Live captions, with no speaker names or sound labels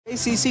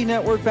ACC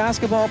Network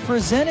Basketball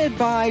presented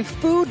by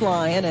Food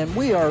Lion, and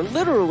we are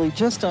literally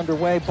just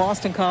underway.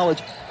 Boston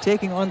College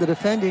taking on the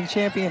defending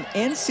champion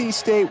NC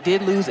State.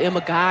 Did lose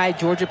Emma Guy,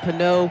 Georgia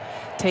Pinot,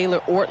 Taylor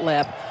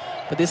Ortleb,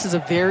 but this is a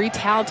very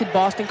talented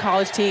Boston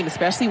College team,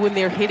 especially when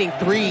they're hitting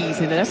threes,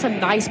 and that's a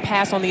nice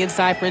pass on the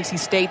inside for NC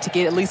State to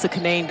get Elissa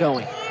Cunane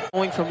going.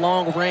 Going from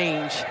long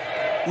range.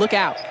 Look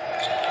out.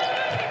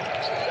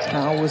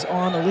 Foul was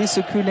on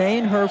Elissa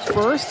Cunane, her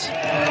first.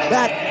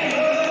 That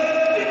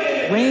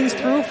rains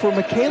through for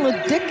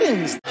Makayla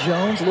Dickens.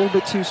 Jones a little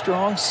bit too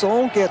strong.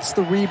 Sol gets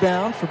the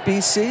rebound for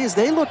BC as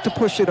they look to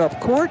push it up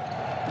court.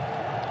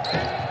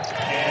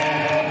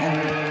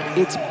 And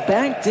it's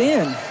banked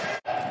in.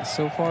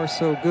 So far,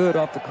 so good.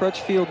 Off the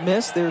Crutchfield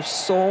miss, there's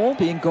Sol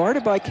being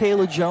guarded by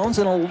Kayla Jones,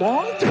 and a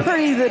long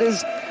three that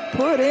is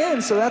put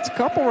in. So that's a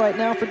couple right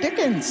now for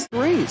Dickens.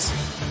 Threes.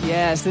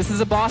 Yes, this is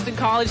a Boston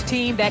College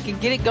team that can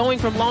get it going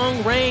from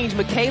long range.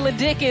 Makayla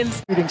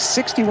Dickens. Shooting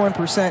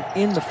 61%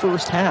 in the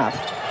first half.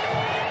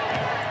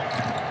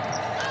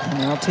 And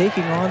now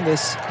taking on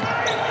this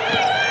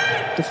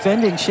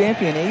defending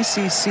champion,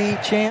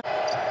 ACC champ.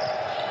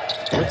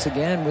 Once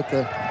again with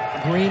the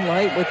green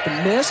light with the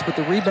miss, but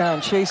the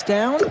rebound chased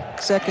down.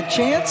 Second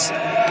chance,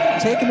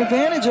 taking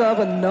advantage of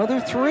another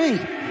three.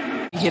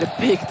 He hit a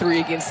big three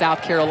against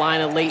South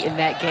Carolina late in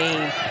that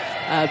game.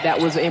 That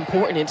was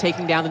important in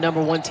taking down the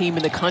 #1 team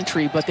in the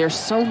country, but there's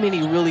so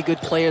many really good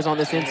players on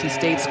this NC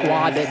State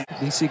squad that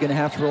BC going to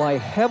have to rely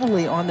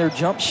heavily on their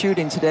jump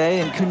shooting today,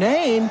 and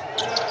Cunane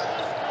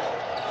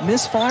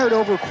misfired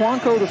over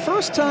Quanco the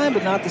first time,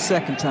 but not the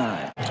second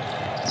time.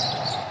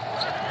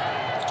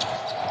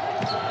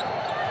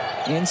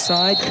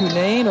 Inside,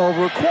 Cunane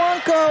over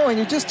Quanco, and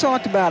you just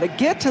talked about it.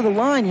 Get to the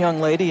line, young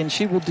lady, and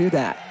she will do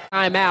that.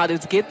 Timeout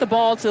is get the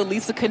ball to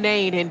Elissa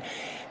Cunane, and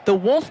the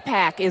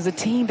Wolfpack is a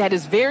team that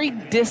is very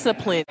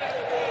disciplined.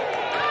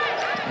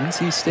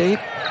 NC State,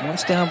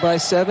 once down by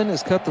 7,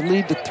 has cut the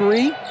lead to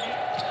 3.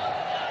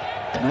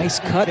 Nice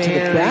cut to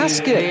the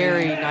basket.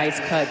 Very nice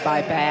cut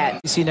by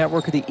Bat. ACC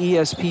Network of the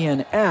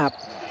ESPN app.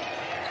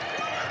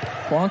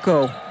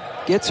 Quanco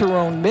gets her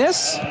own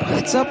miss,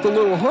 puts up the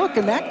little hook,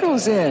 and that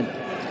goes in.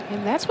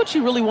 And that's what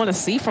you really want to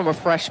see from a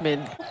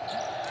freshman.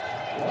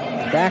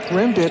 Back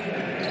rimmed it.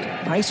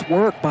 Nice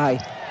work by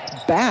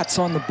Bats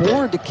on the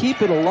board to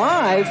keep it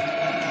alive.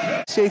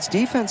 State's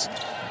defense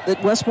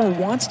that Westmore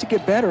wants to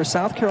get better.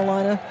 South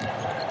Carolina,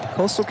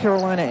 Coastal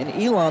Carolina, and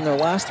Elon, their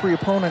last 3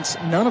 opponents,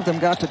 none of them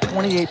got to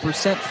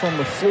 28% from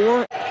the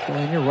floor. Well,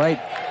 and you're right,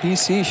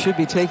 BC should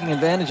be taking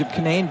advantage of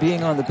Cunane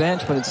being on the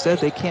bench, but instead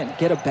they can't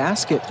get a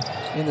basket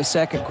in the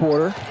second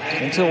quarter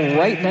until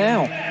right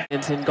now.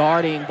 And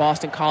guarding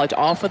Boston College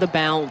off of the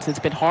bounce. It's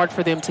been hard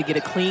for them to get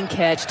a clean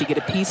catch, to get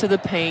a piece of the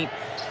paint.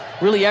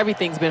 Really,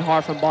 everything's been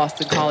hard from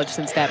Boston College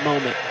since that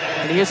moment.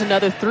 And here's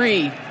another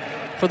 3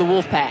 for the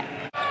Wolfpack.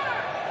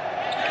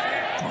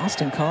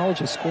 Boston College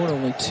has scored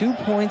only 2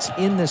 points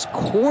in this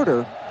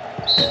quarter.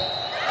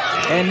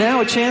 And now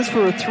a chance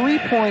for a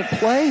 3-point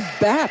play.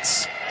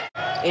 Bats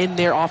in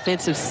their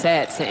offensive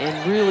sets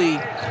and really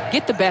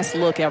get the best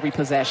look every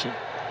possession.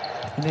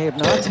 And they have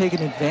not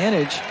taken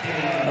advantage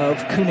of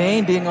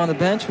Cunane being on the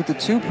bench with the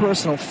 2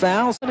 personal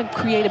fouls. It's going to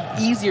create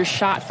an easier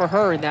shot for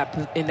her in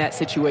that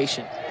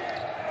situation.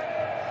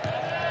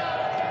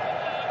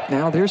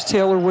 Now there's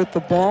Taylor with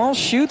the ball,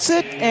 shoots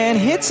it and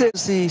hits it.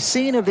 It's the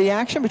scene of the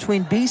action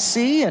between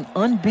BC and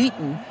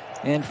unbeaten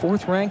and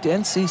 4th-ranked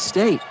NC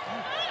State.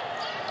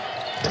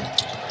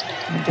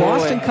 And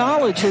Boston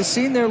College has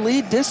seen their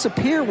lead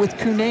disappear with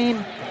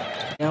Cunane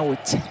now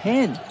with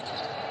 10.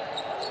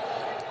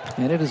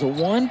 And it is a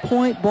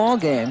 1-point ball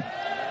game.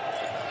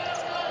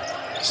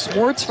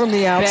 Swartz from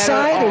the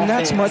outside, and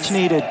that's much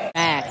needed.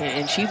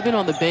 And she's been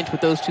on the bench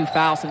with those 2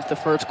 fouls since the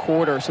first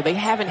quarter, so they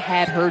haven't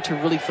had her to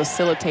really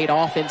facilitate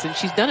offense, and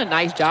she's done a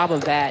nice job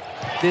of that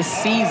this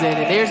season.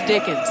 And there's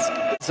Dickens.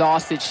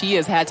 Exhausted. She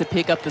has had to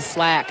pick up the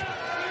slack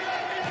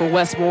for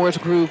Westmore's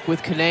group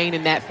with Cunane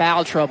in that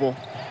foul trouble.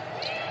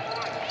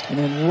 And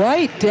then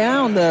right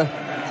down the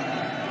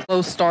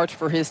slow starts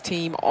for his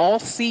team all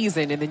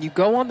season, and then you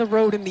go on the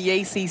road in the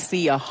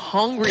ACC, a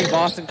hungry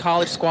Boston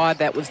College squad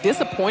that was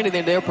disappointed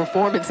in their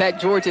performance at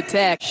Georgia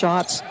Tech.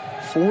 Shots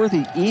for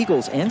the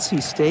Eagles.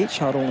 NC State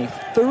shot only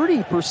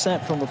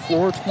 30% from the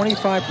floor,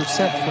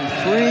 25% from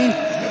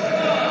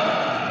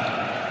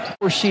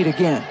 3. Or sheet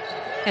again.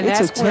 And it's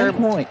that's a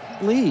 10-point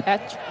lead.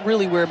 That's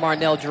really where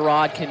Marnell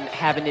Gerard can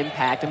have an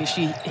impact. I mean,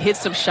 she hits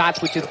some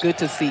shots, which is good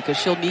to see, because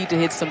she'll need to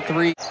hit some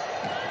 3.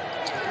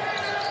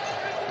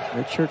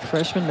 Redshirt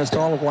freshman missed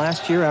all of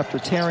last year after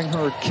tearing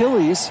her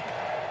Achilles.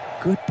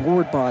 Good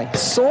board by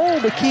Sol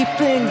to keep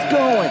things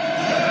going.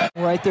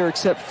 Right there,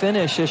 except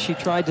finish as she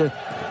tried to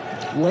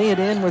lay it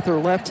in with her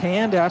left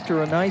hand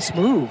after a nice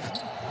move.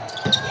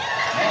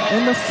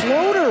 And the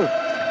floater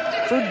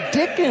for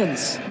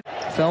Dickens.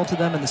 Fell to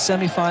them in the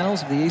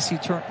semifinals of the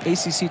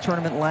ACC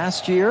tournament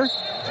last year.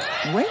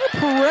 Reyna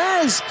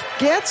Perez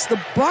gets the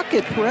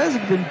bucket. Perez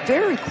had been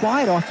very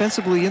quiet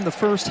offensively in the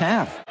first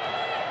half.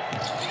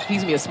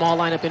 Excuse me, a small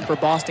lineup in for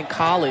Boston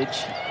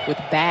College. with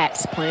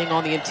bats playing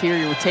on the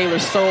interior with Taylor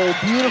Soule.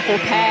 Beautiful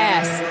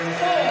pass.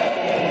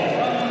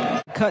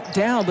 Cut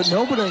down, but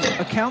nobody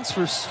accounts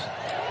for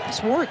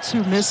Swartz,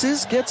 who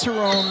misses, gets her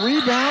own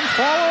rebound,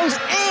 follows,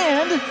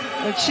 and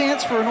a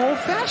chance for an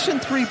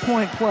old-fashioned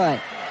three-point play.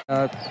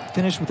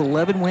 Finished with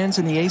 11 wins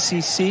in the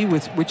ACC,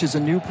 which is a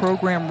new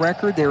program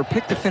record. They were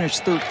picked to finish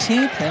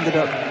 13th, ended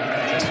up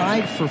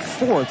tied for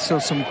 4th, so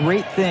some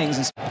great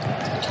things.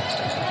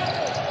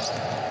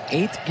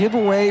 8th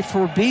giveaway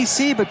for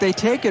BC, but they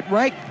take it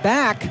right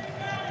back,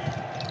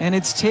 and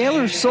it's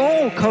Taylor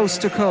Soule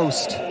coast to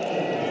coast.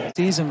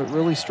 Season, but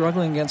really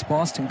struggling against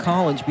Boston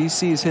College.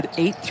 BC has hit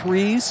 8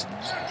 threes.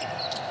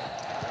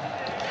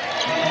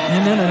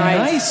 And then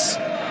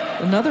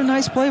another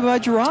nice play by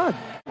Gerard.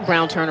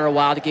 Brown Turner a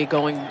while to get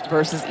going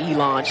versus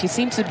Elon. She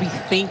seems to be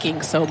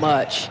thinking so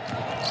much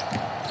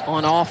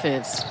on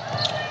offense.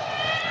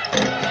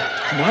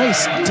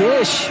 Nice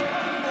dish.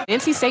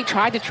 NC State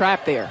tried to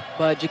trap there,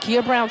 but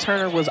Jakia Brown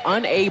Turner was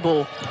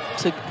unable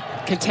to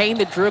contain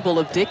the dribble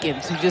of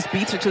Dickens, who just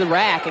beats her to the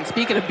rack. And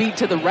speaking of beat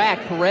to the rack,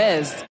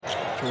 Perez.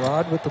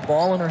 Gerard with the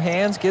ball in her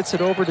hands gets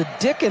it over to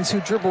Dickens,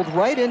 who dribbled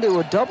right into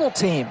a double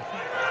team.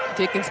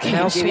 Dickens can't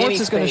now get any Swartz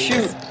is going to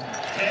shoot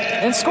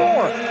and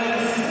score.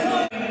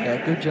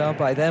 Yeah, good job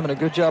by them, and a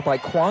good job by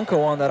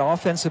Quanco on that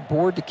offensive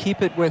board to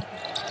keep it with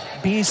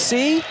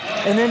BC,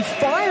 and then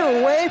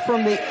fire away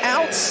from the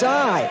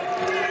outside.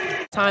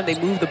 Time they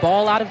move the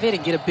ball out of it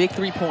and get a big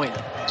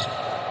three-pointer.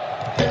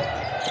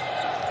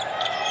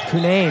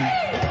 Cunane,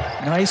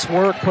 nice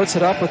work, puts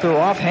it up with her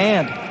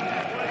offhand.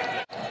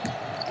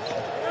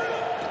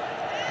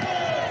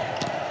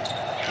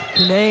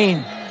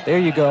 Cunane, there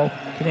you go.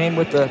 Cunane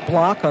with the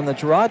block on the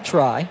Gerard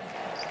try.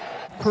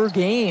 Per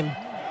game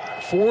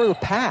for the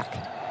Pack.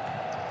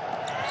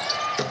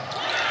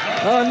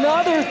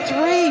 Another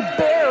three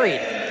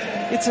buried.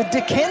 It's a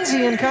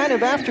Dickensian kind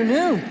of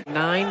afternoon.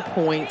 9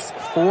 points,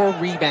 4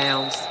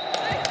 rebounds.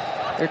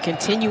 They're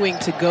continuing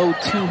to go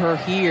to her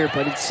here,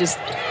 but it's just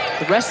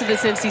the rest of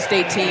this NC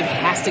State team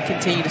has to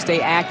continue to stay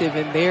active,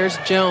 and there's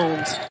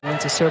Jones.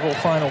 Went to several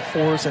Final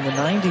Fours in the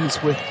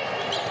 90s with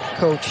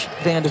Coach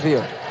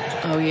Vanderveer.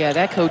 Oh, yeah,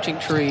 that coaching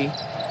tree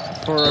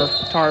for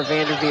Tara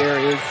Vanderveer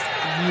is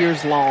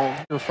years long.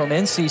 From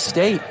NC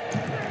State,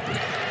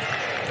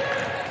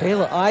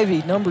 Kayla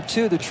Ivey, number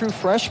 2, the true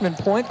freshman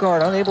point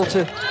guard, unable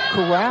to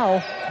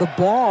corral the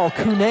ball.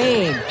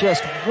 Cunane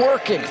just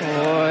working.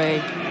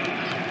 Boy.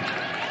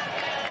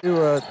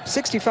 To a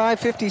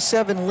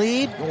 65-57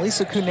 lead.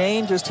 Elissa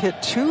Cunane just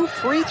hit 2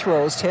 free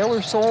throws.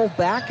 Taylor Soule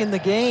back in the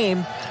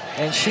game,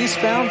 and she's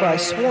found by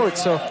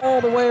Swartz. So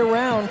all the way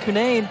around,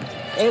 Cunane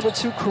able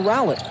to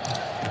corral it.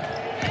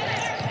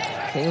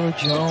 Kayla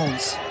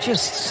Jones,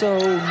 just so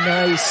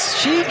nice.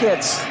 She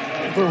gets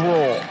the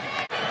roll.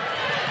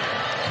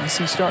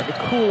 BC starting to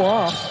cool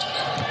off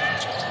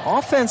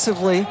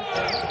offensively,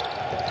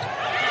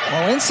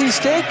 while NC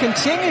State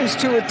continues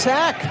to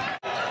attack.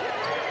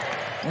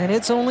 And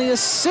it's only a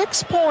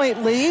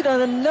 6-point lead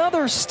on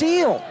another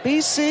steal.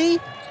 BC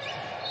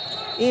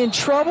in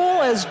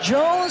trouble as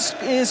Jones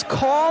is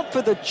called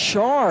for the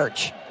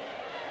charge.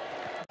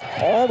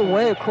 All the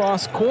way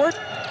across court.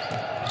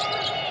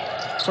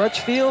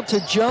 Crutchfield to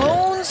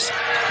Jones,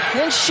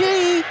 and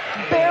she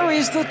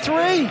buries the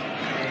 3.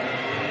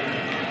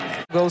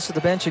 Goes to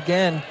the bench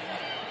again,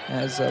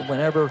 as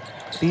whenever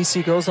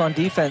BC goes on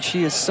defense,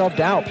 she is subbed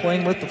out,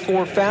 playing with the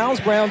 4 fouls.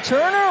 Brown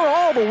Turner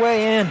all the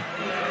way in.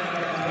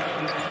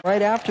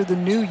 Right after the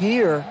new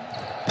year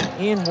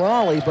in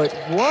Raleigh, but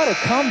what a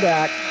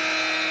comeback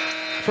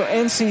for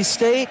NC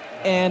State,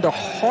 and a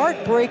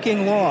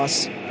heartbreaking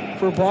loss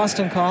for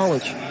Boston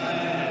College.